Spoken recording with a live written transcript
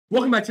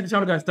Welcome back to the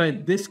channel, guys.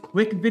 In this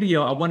quick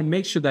video, I want to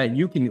make sure that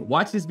you can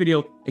watch this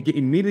video and get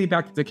immediately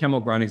back into camo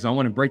grinding. So I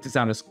want to break this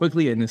down as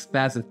quickly and as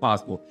fast as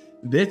possible.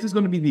 This is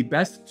going to be the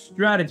best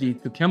strategy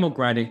to camo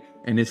grinding,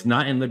 and it's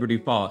not in Liberty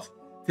Falls.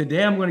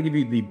 Today, I'm going to give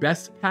you the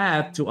best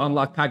path to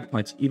unlock Pack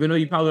Punch. Even though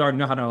you probably already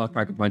know how to unlock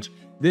Pack Punch,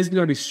 this is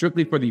going to be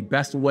strictly for the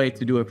best way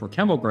to do it for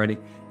camo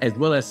grinding, as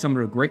well as some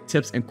of the great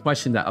tips and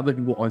questions that other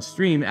people on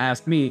stream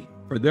ask me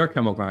for their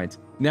camo grinds.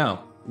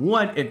 Now,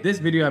 one, if this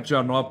video helps you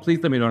out at all, please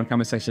let me know in the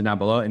comment section down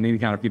below and any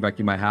kind of feedback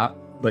you might have.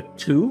 But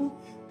two,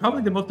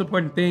 probably the most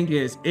important thing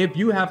is if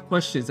you have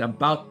questions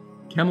about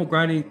camo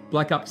grinding,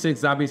 Black Ops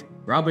 6 zombies,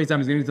 Rarity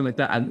zombies, anything like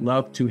that, I'd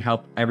love to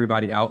help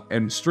everybody out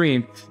and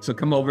stream. So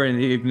come over, and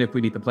even if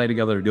we need to play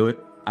together to do it,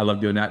 I love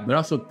doing that. But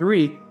also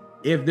three,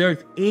 if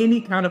there's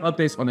any kind of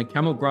updates on the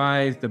camo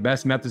grinds, the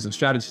best methods and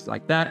strategies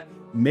like that,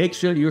 make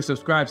sure you're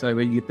subscribed so that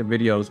way you get the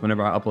videos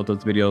whenever I upload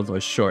those videos or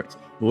shorts.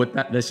 But with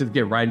that, let's just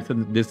get right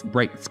into this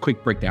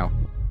quick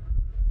breakdown.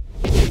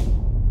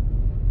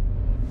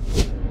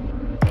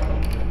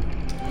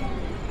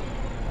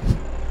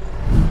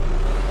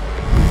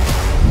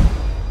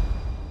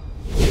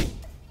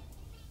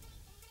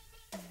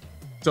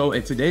 So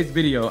in today's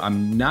video,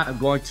 I'm not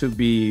going to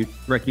be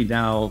breaking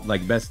down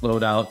like best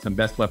loadouts and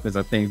best weapons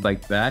and things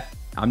like that.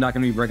 I'm not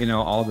going to be breaking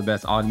down all the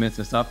best augments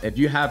and stuff. If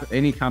you have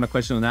any kind of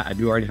question on that, I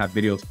do already have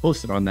videos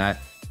posted on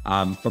that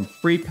from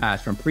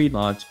pre-patch, from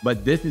pre-launch.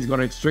 But this is going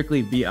to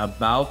strictly be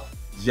about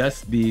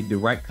just the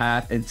direct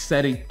path and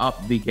setting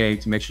up the game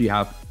to make sure you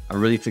have a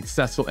really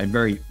successful and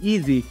very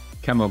easy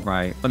camo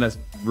grind. And that's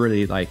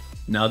really like,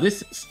 now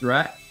this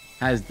strat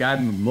has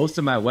gotten most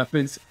of my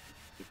weapons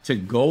to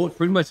gold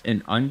pretty much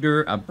in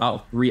under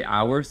about 3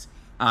 hours.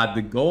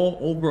 The goal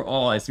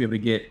overall is to be able to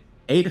get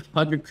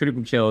 800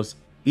 critical kills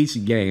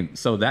each game.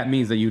 So that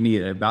means that you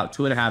need about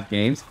 2.5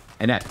 games.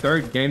 And that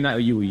third game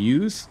that you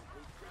use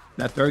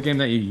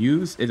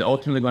is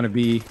ultimately going to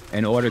be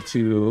in order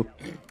to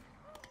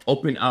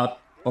open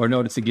up or in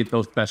order to get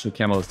those special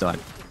camos done.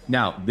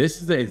 Now, this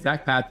is the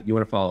exact path that you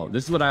want to follow.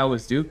 This is what I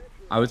always do.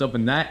 I always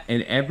open that,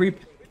 and every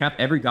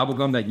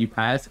gobblegum that you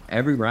pass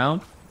every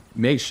round,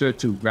 make sure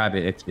to grab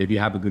it if you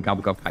have a good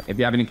gobblegum pack. If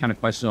you have any kind of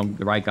question on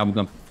the right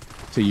gobblegum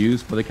to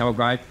use for the camo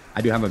grind,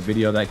 I do have a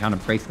video that kind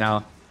of breaks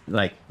down,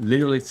 like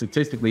literally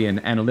statistically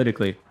and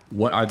analytically,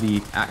 what are the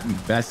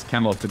best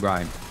camos to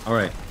grind. All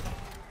right,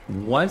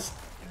 once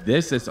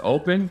this is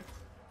open,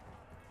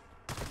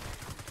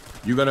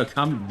 you're gonna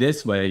come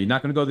this way. You're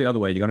not gonna go the other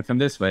way. You're gonna come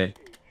this way.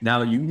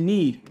 Now you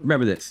need,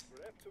 remember this,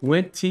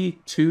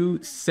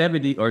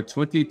 2270 or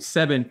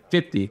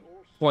 2750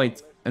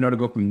 points in order to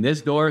go from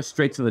this door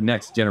straight to the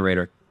next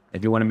generator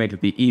if you want to make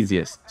it the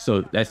easiest.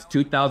 So that's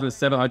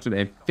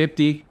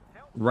 2,750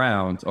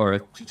 rounds or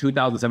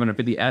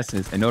 2,750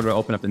 essence in order to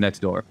open up the next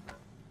door.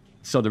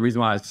 So the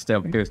reason why I stay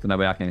over here is so that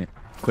way I can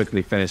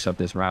quickly finish up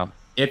this round.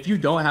 If you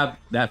don't have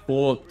that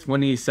full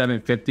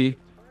 2,750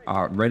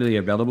 readily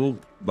available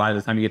by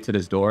the time you get to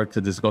this door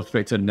to just go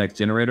straight to the next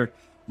generator,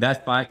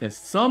 that's fine, because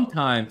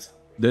sometimes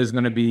there's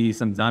going to be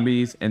some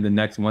zombies in the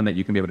next one that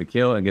you can be able to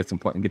kill and get some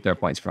point and get their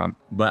points from.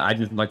 But I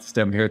just like to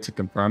stay over here to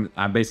confirm.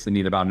 I basically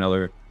need about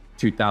another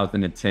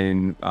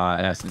 2010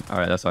 essence. All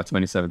right, that's our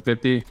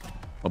 2750.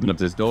 Open up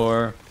this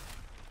door.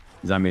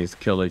 Zombies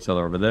kill each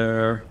other over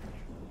there.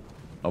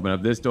 Open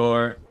up this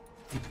door.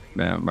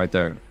 Bam, right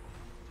there.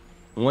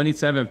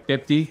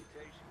 2750,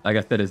 like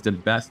I said, is the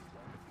best.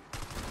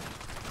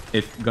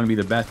 It's going to be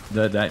the best,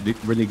 that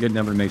really good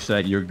number to make sure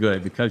that you're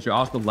good, because you're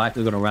also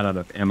likely going to run out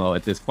of ammo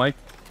at this point.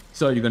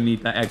 So you're going to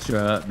need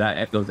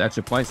those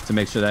extra points to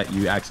make sure that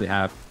you actually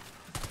have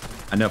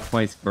enough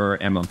points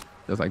for ammo.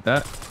 Just like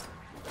that.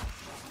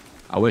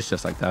 I wish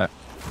just like that.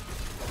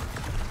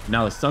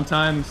 Now,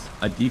 sometimes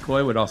a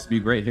decoy would also be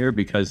great here,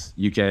 because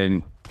you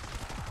can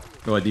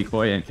throw a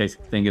decoy in case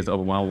the thing is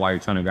overwhelmed while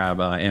you're trying to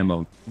grab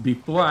ammo.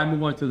 Before I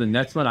move on to the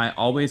next one, I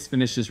always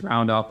finish this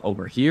round off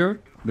over here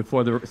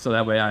so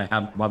that way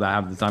while I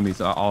have the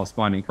zombies all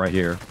spawning right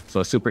here.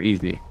 So it's super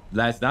easy.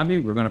 Last zombie,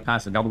 we're going to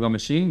pass a gobblegum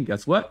machine.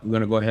 Guess what? We're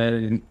going to go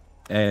ahead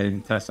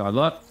and test our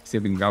luck, see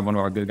if we can grab one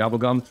of our good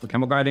gobblegums for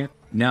camo grinding.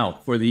 Now,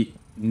 for the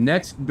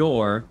next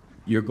door,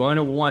 you're going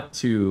to want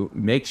to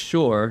make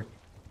sure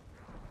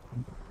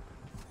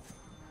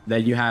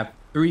that you have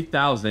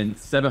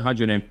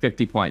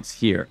 3,750 points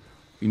here.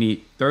 You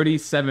need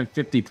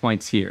 3,750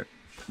 points here.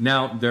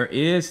 Now, there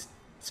is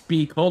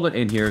speed cola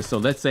in here. So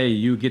let's say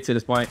you get to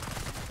this point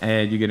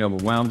and you get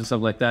overwhelmed or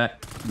something like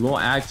that. You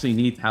won't actually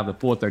need to have the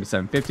full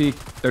 3,750.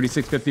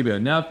 3,650 be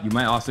enough. You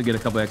might also get a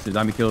couple extra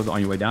zombie kills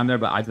on your way down there,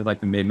 but I just like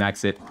to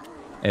min-max it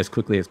as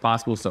quickly as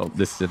possible. So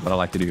this is what I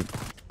like to do.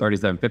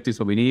 3,750 is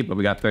what we need, but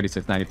we got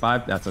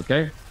 3,695. That's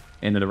okay.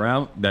 End of the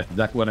round. That's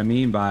exactly what I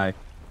mean by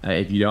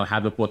if you don't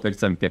have the full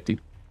 3,750.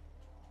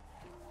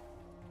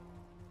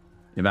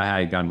 If I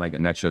had gotten like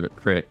an extra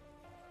crit.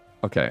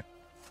 Okay.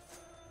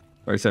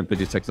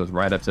 3,750 takes us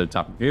right up to the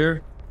top of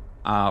here.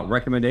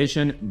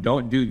 Recommendation,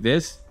 don't do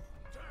this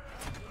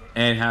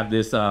and have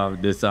this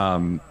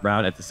round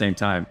at the same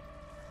time,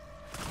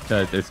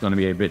 because it's going to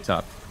be a bit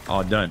tough.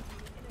 All done.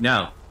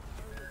 Now,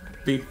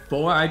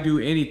 Before I do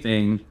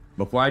anything,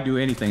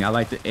 I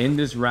like to end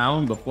this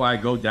round before I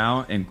go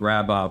down and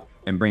grab up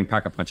and bring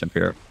Pack-a-Punch up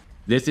here.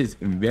 This is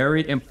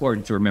very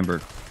important to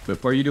remember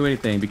before you do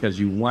anything, because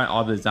you want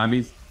all the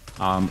zombies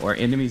or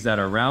enemies that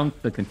are around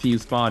to continue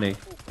spawning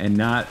and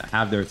not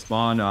have their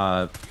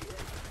spawn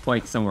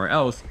point somewhere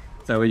else,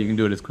 so that way you can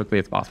do it as quickly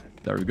as possible.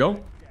 There we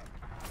go.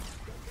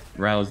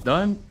 Round's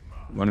done.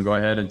 I'm gonna go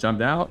ahead and jump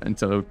down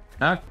into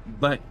pack.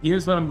 But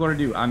here's what I'm gonna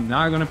do. I'm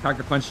not gonna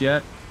Pack-a-Punch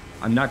yet.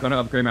 I'm not gonna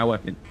upgrade my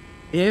weapon.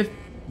 If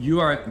you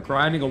are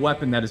grinding a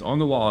weapon that is on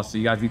the wall, so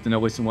you guys need to know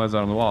which ones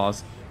are on the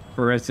walls.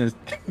 For instance,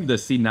 the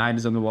C9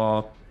 is on the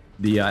wall,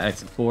 the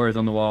X4 is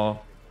on the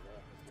wall.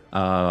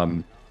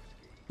 Yeah,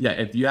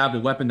 if you have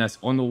the weapon that's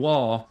on the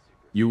wall,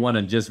 you want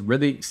to just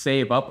really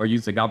save up or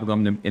use the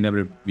Gobblegum in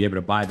order to be able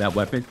to buy that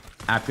weapon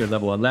after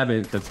level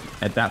 11, because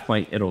at that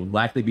point, it'll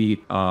likely be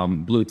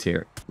blue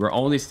tier. We're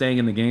only staying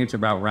in the game to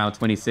about round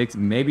 26.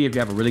 Maybe if you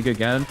have a really good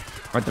gun,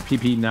 or the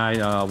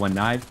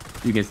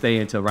PP919, you can stay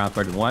until round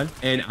 31.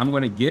 And I'm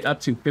going to get up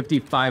to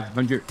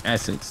 5,500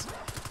 essence.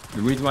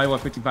 The reason why I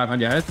want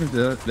 5,500 essence,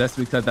 that's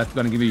because that's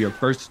going to give you your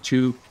first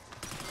 2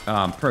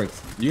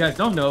 perks. You guys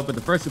don't know, but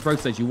the first 2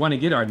 perks that you want to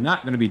get are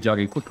not going to be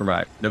Jugger Quick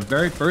Revive. The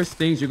very first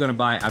things you're going to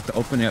buy after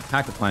opening up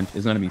Pack-a-Punch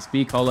is going to be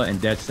Speed Cola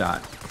and Dead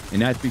Shot.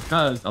 And that's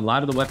because a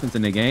lot of the weapons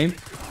in the game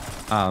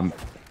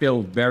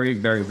feel very,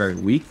 very, very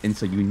weak. And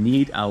so you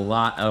need a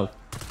lot of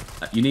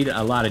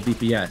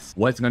DPS.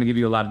 What's going to give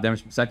you a lot of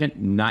damage per second?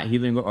 Not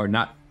healing or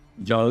not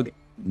Jug,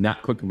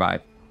 not Quick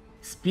Revive.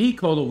 Speed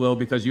Cola will,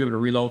 because you're able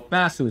to reload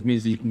faster, which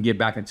means that you can get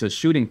back into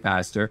shooting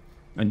faster.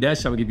 And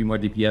Death Shot will give you more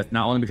DPS,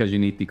 not only because you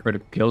need the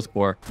critical kills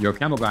for your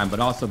Camo Grind, but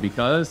also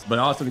because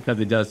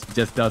it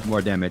just does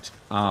more damage.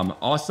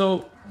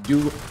 Also,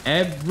 do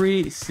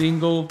every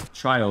single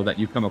trial that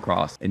you come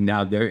across. And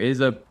now there is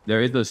a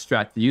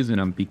strat to using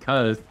them,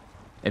 because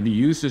if you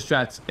use the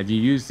strats, if you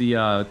use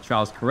the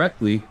trials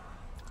correctly,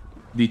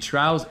 the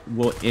trials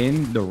will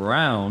end the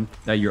round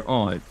that you're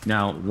on.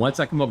 Now, once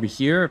I come over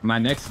here, my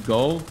next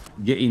goal,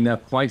 get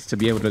enough points to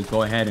be able to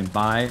go ahead and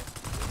buy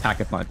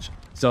Pack-a-Punch.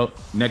 So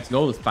next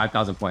goal is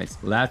 5,000 points.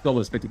 Last goal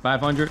was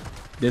 5,500.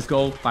 This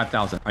goal,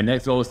 5,000. Our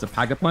next goal is to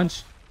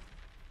Pack-a-Punch,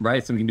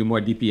 right? So we can do more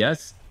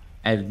DPS.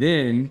 And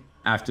then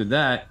after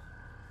that,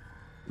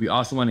 we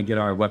also want to get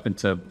our weapon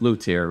to blue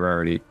tier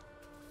rarity.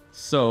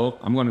 So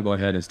I'm going to go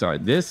ahead and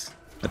start this.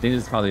 I think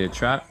this is probably a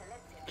trap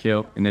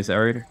kill in this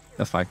area.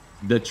 That's fine.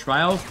 The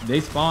trials, they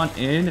spawn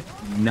in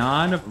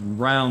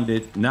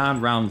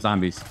non-round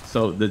zombies.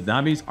 So the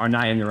zombies are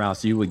not in the round.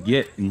 So you would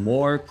get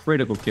more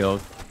critical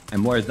kills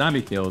and more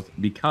zombie kills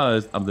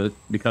because of the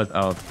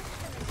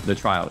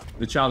trials.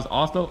 The trials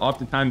also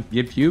oftentimes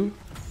give you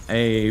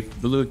a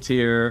blue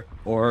tier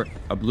or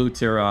a blue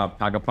tier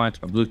Pack-a-Punch,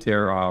 a blue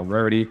tier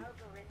rarity,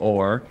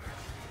 or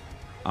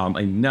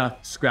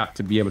enough scrap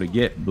to be able to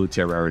get blue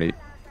tier rarity.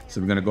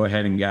 So we're gonna go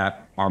ahead and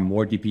get our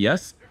more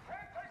DPS.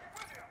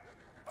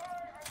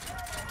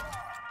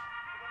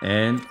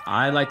 And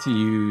I like to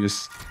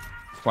use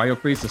Cryo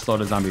Freeze to slow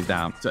the zombies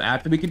down. So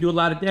after we can do a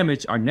lot of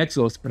damage, our next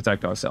goal is to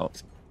protect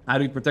ourselves. How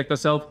do we protect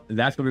ourselves?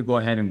 That's where we go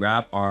ahead and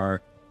grab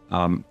our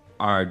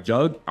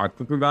Jug, our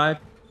Quick Revive,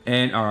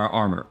 and our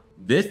armor.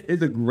 This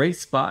is a great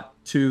spot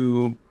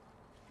to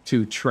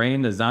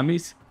train the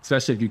zombies,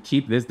 especially if you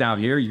keep this down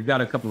here. You've got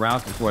a couple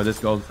rounds before this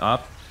goes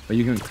up, but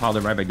you can call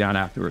it right back down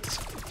afterwards.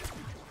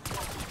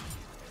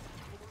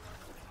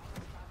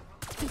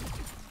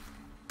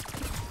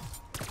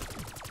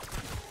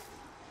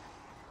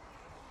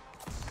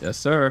 Yes,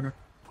 sir.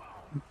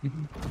 Go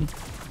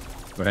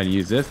ahead and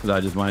use this, because I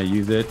just want to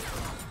use it,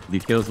 the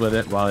kills with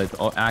it while it's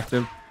all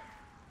active,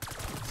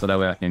 so that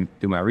way I can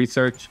do my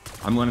research.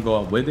 I'm going to go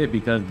up with it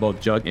because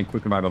both Jug and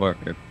Quick Revive are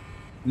here.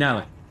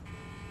 Now,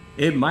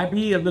 it might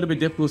be a little bit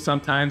difficult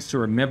sometimes to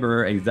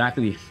remember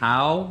exactly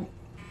how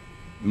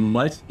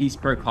much each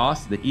perk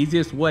costs. The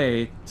easiest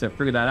way to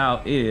figure that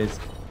out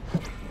is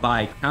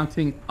by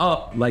counting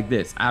up like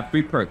this. I have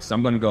 3 perks, so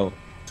I'm going to go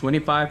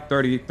 25,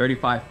 30,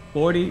 35,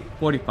 40,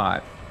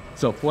 45.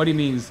 So 40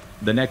 means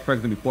the next perk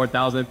is going to be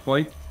 4,000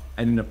 points,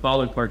 and then the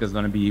following perk is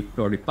going to be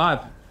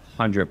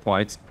 4,500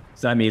 points.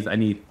 So that means I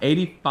need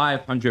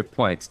 8,500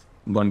 points.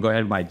 I'm going to go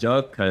ahead and buy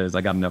Jug because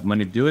I got enough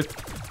money to do it.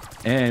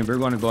 And we're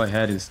going to go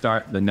ahead and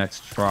start the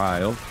next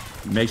trial.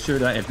 Make sure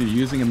that if you're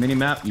using a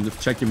mini-map, you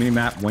check your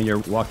mini-map when you're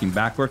walking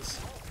backwards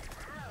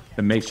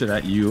to make sure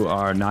that you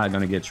are not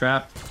going to get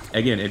trapped.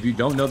 Again, if you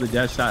don't know the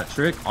Death Shot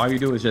trick, all you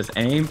do is just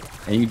aim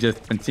and you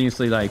just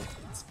continuously like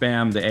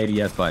spam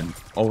the ADS button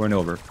over and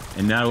over.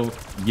 And that'll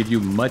give you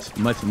much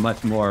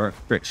more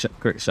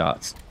quick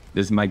shots.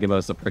 This might give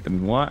us a perk that we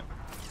want.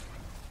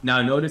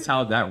 Now notice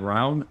how that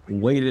round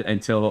waited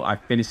until I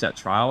finished that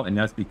trial, and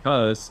that's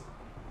because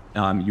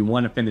you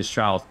want to finish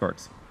trials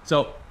first.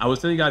 So I was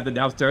telling you guys that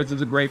downstairs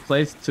is a great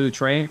place to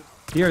train.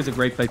 Here is a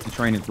great place to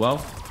train as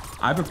well.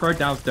 I prefer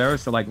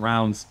downstairs to like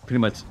rounds pretty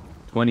much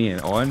 20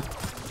 and on.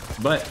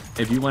 But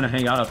if you want to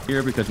hang out up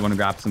here because you want to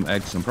grab some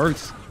eggs, some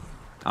perks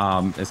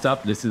and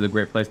stuff, this is a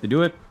great place to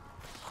do it.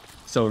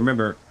 So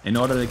remember, in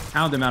order to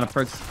count the amount of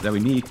perks that we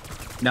need,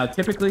 Now,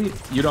 typically,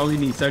 you'd only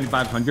need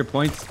 7,500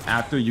 points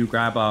after you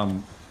grab,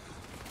 you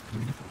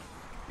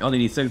only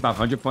need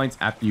 7,500 points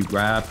after you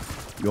grab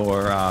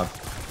your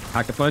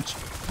Pack-a-Punch.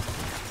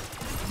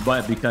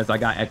 But because I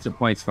got extra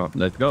points from,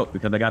 let's go,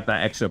 because I got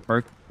that extra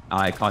perk,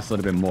 it costs a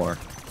little bit more.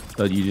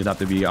 So you just have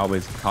to be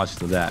always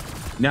cautious of that.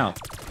 Now,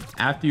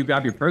 after you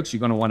grab your perks, you're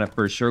going to want to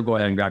for sure go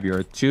ahead and grab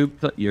your two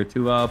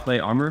plate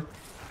armor.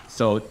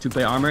 So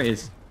 2-plate armor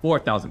is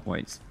 4,000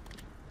 points.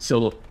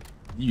 So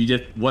you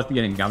just, once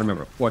again, got to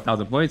remember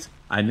 4,000 points.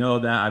 I know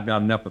that I've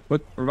got enough for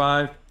quick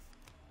revive,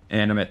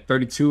 and I'm at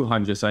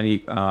 3,200, so I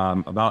need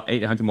about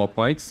 800 more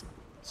points.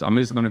 So I'm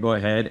just going to go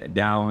ahead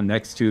down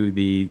next to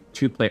the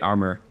 2-plate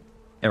armor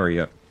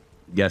area.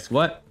 Guess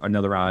what?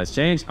 Another round has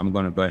changed. I'm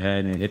going to go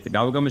ahead and hit the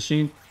gobble gun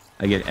machine.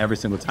 Again, every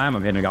single time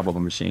I'm hitting a gobble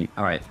gun machine.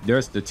 All right,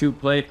 there's the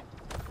 2-plate.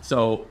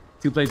 So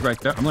 2 plates right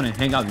there. I'm going to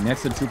hang out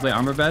next to the 2-plate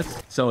armor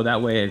vest. So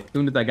that way, as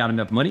soon as I got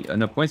enough money,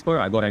 enough points for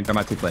it, I go ahead and grab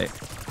my 2-plate.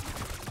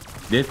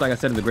 This, like I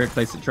said, is a great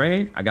place to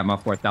train. I got my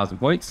 4,000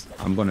 points.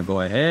 I'm going to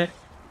go ahead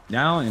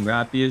now and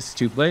grab this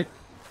 2-plate.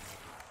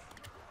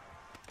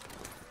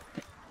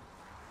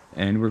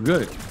 And we're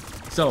good.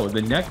 So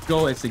the next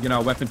goal is to get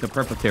our weapon to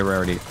purple tier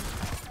rarity.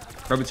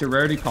 Purple tier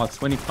rarity costs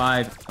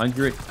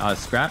 2,500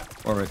 scrap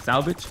or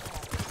salvage.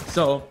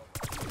 So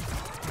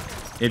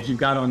if you've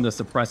got on the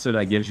suppressor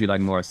that gives you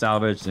like more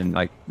salvage, then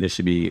like this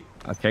should be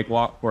a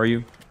cakewalk for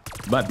you.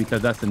 But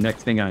because that's the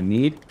next thing I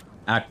need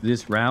after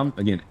this round,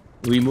 again,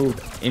 we move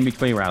in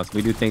between rounds.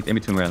 We do things in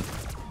between rounds.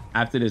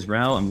 After this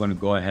round, I'm going to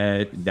go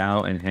ahead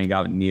down and hang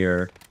out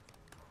near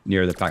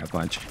the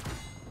Pack-a-Punch.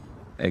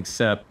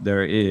 Except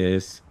there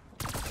is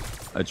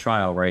a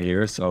trial right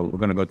here, so we're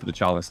going to go to the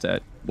trial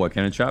instead. Boy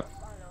cannon trap.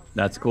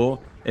 That's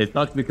cool. It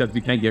sucks because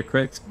we can't get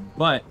crits,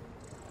 but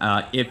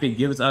if it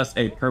gives us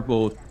a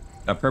purple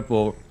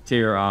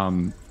tier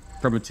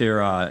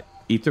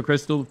ether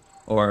crystal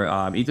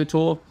or ether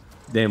tool,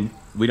 then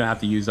we don't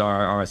have to use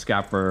our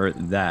scrap for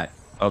that.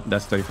 Oh,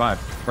 that's 35.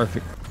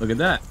 Perfect. Look at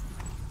that.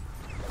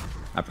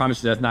 I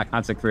promise you that's not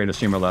content creator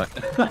streamer luck.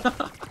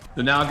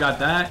 So now I've got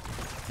that,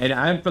 and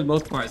I'm for the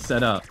most part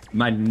set up.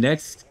 My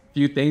next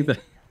few things that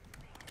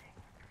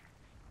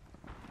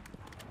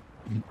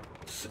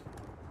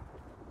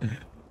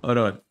hold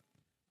on.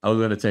 I was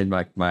gonna change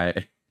my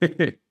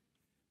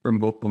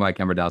put my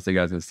camera down so you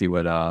guys can see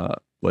what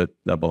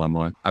level I'm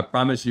on. I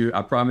promise you,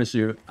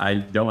 I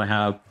don't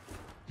have.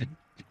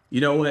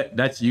 You know what?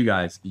 That's you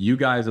guys. You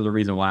guys are the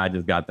reason why I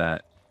just got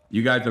that.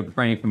 You guys are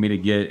praying for me to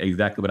get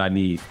exactly what I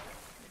need.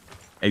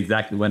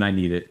 Exactly when I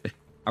need it.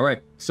 All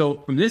right. So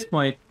from this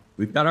point,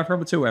 we've got our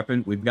purple 2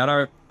 weapon. We've got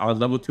our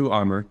level 2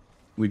 armor.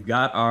 We've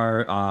got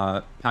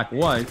our pack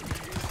 1.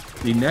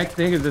 The next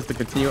thing is just to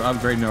continue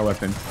upgrading our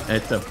weapon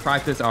and to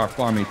practice our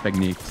farming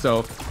technique.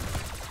 So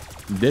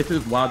this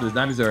is, while the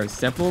zombies are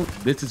simple,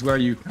 this is where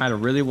you kind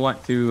of really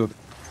want to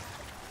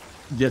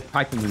just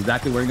practice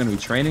exactly where you're going to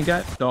be training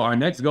at. So our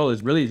next goal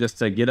is really just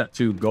to get up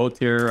to gold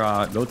tier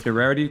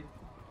rarity.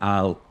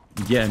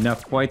 Get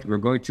enough points. We're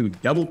going to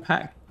double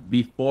pack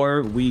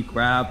before we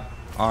grab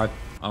our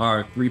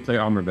 3-plate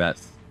armor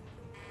vest.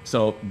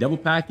 So double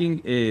packing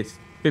is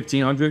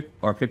 1,500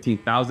 or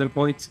 15,000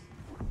 points,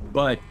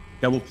 but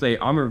double plate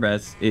armor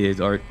vest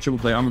is, or triple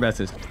plate armor vest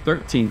is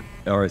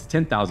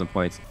 10,000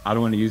 points. I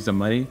don't want to use the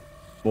money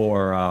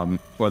for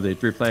the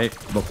 3-plate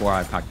before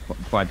I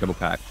double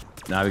pack.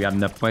 Now we got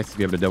enough points to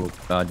be able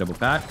to double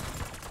pack.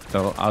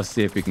 So I'll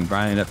see if we can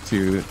grind it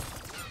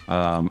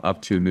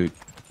up to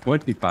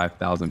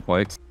 25,000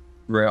 points.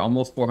 We're at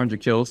almost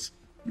 400 kills.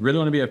 You really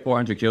want to be at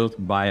 400 kills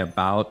by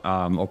about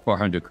or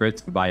 400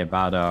 crits by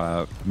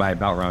about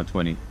round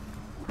 20.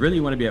 Really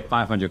want to be at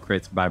 500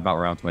 crits by about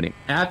round 20.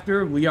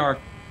 After we are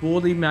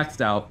fully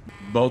maxed out,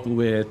 both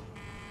with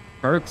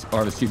perks,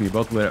 or excuse me,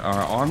 both with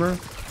our armor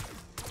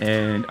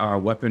and our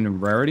weapon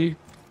rarity,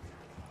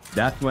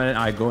 that's when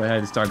I go ahead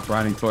and start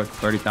grinding towards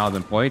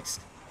 30,000 points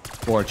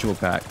for a triple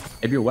pack.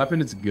 If your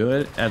weapon is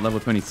good at level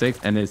 26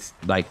 and it's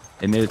like,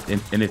 and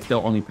it's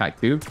still only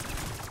pack 2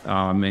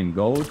 in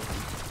gold,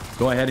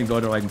 go ahead and go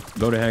to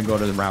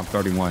the round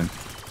 31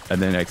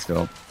 and then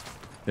exfil,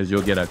 because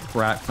you'll get a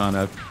crap ton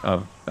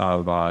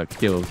of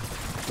kills.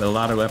 But a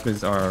lot of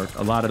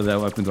the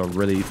weapons are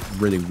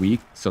really weak,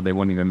 so they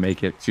won't even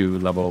make it to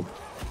level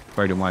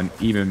 31,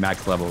 even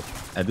max level.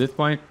 At this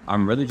point,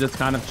 I'm really just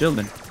kind of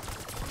chilling,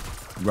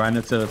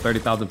 grinding to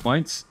 30,000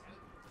 points,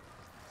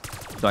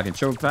 so I can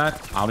triple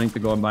pack. I don't need to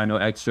go and buy no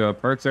extra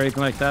perks or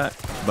anything like that.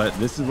 But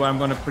this is where I'm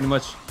going to pretty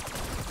much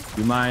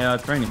do my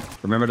training.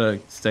 Remember to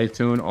stay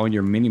tuned on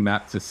your mini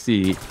map to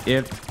see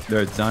if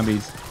there's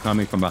zombies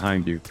coming from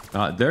behind you.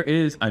 There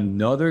is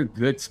another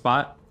good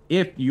spot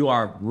if you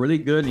are really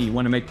good and you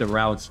want to make the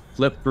routes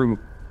flip through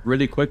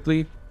really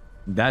quickly.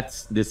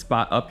 That's this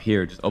spot up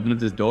here. Just open up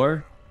this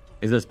door.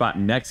 Is a spot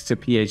next to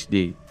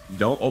PhD.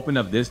 Don't open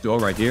up this door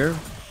right here,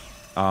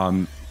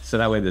 so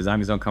that way the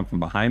zombies don't come from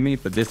behind me.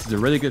 But this is a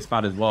really good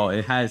spot as well.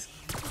 It has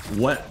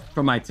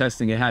from my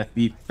testing, it has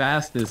the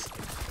fastest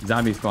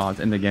zombie spawns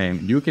in the game.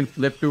 You can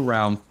flip through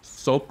rounds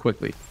so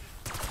quickly.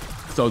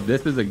 So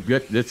this is a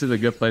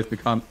good place to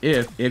come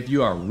if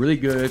you are really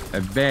good,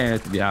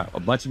 advanced, if you have a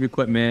bunch of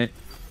equipment,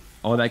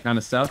 all that kind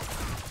of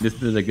stuff. This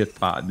is a good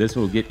spot. This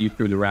will get you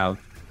through the round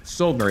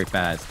so very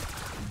fast.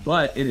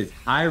 But it is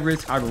high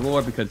risk, high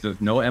reward because there's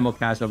no ammo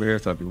cache over here.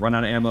 So if you run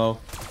out of ammo,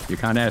 you're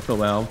kind of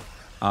SOL.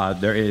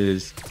 There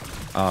is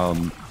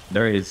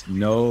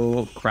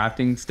no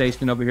crafting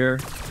station over here.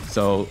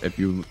 So if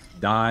you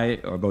die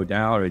or go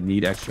down or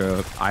need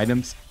extra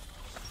items,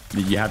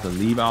 you have to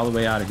leave all the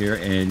way out of here,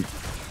 and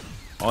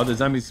all the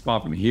zombies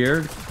spawn from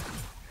here,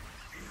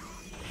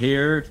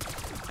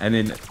 and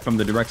then from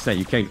the direction that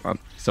you came from.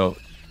 So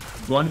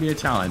it's going to be a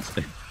challenge.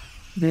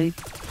 Going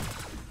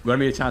to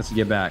be a challenge to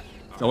get back.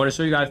 So I want to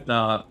show you guys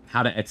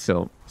how to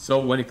exfil. So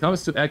when it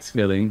comes to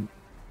exfilling,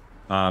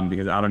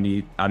 because I don't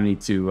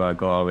need to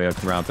go all the way up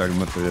to round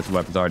 31 for this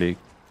weapon's already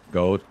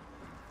gold.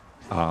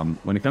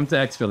 When it comes to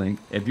exfilling,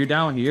 if you're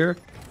down here,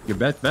 your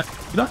best bet,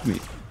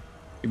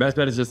 your best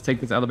bet is just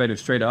take this elevator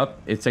straight up.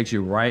 It takes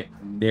you right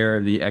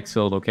near the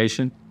exfil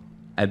location.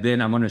 And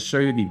then I'm going to show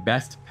you the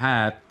best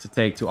path to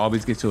take to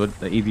always get to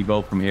the easy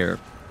boat from here.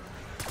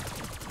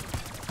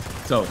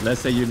 So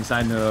let's say you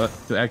decide to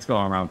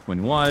exfil around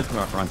 21,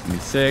 around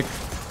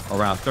 26,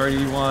 around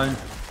 31.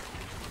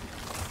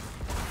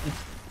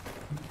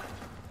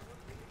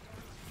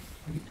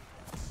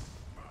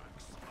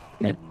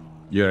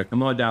 You're gonna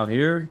come on down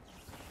here,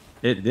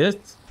 hit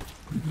this.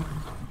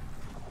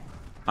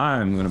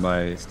 I'm gonna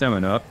buy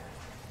stamina up.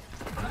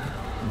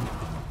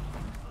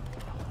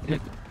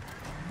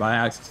 Buy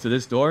access to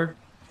this door.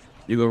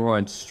 You're gonna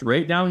run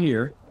straight down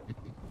here.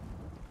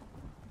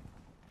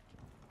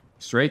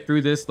 Straight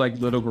through this like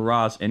little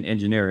garage and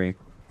engineering.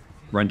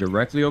 Run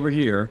directly over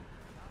here.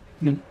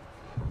 Yep,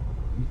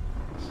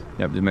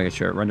 just making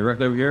sure. Run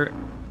directly over here.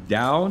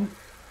 Down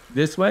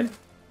this way.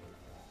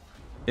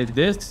 Hit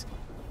this.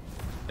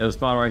 It'll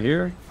spawn right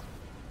here.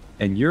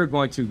 And you're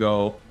going to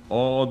go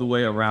all the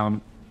way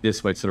around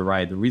this way to the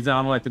right. The reason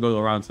I don't like to go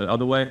around to the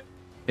other way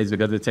is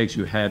because it takes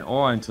you head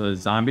on to the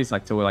zombies,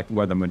 like to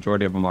where the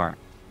majority of them are.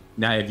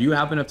 Now, if you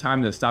have enough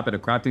time to stop at a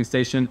crafting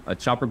station, a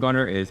chopper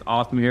gunner is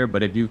awesome here.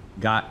 But if you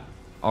got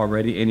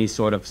already any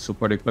sort of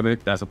support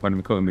equipment, that support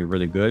equipment would be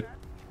really good.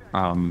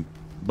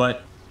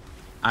 But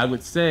I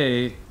would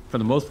say, for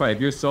the most part, if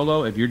you're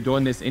solo, if you're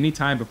doing this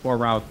anytime before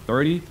round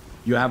 30,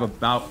 you have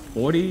about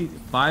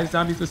 45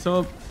 zombies or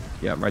so.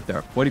 Yeah, right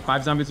there,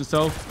 45 zombies or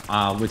so.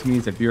 Which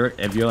means if you're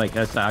like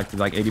headshot to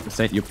like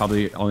 80%, you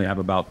probably only have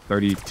about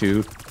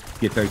 32.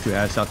 Get 32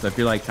 headshots. So if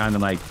you're like trying to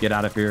like get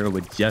out of here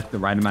with just the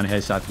right amount of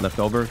headshots left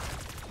over,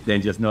 then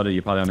just know that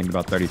you probably only get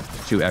about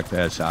 32 extra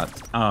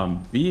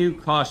headshots. Be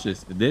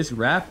cautious. This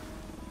wrap,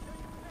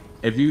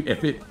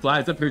 if it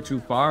flies up here too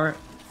far,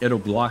 it'll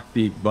block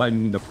the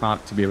button, the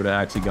prompt to be able to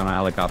actually go on a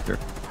helicopter.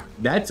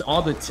 That's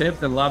all the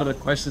tips and a lot of the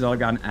questions I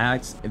got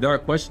asked. If there are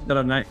questions that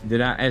I did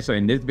not answer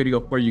in this video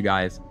for you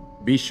guys,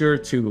 be sure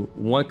to,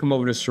 one, come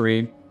over to the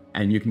stream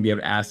and you can be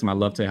able to ask them. I'd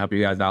love to help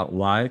you guys out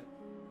live.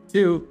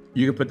 Two,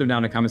 you can put them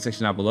down in the comment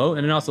section down below.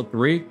 And then also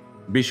three,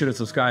 be sure to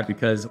subscribe,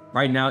 because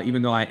right now,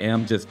 even though I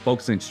am just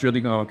focusing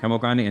strictly on camo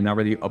grinding and not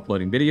really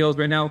uploading videos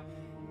right now,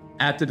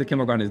 after the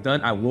camo grind is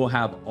done, I will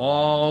have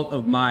all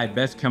of my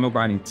best camo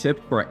grinding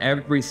tips for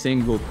every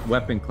single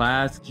weapon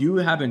class. If you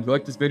have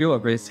enjoyed this video, or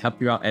if it's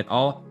helped you out at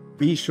all,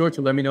 be sure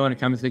to let me know in the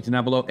comment section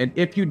down below. And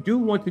if you do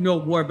want to know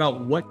more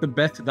about what the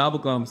best gobble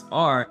gums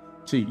are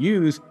to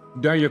use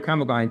during your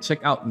camo grind, check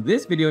out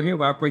this video here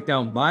where I break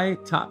down my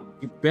top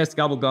best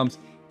gobble gums,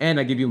 and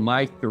I give you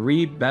my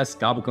 3 best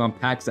gobble gum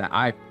packs that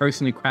I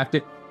personally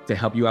crafted to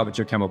help you out with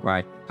your camo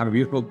grind. Have a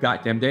beautiful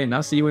goddamn day, and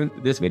I'll see you in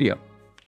this video.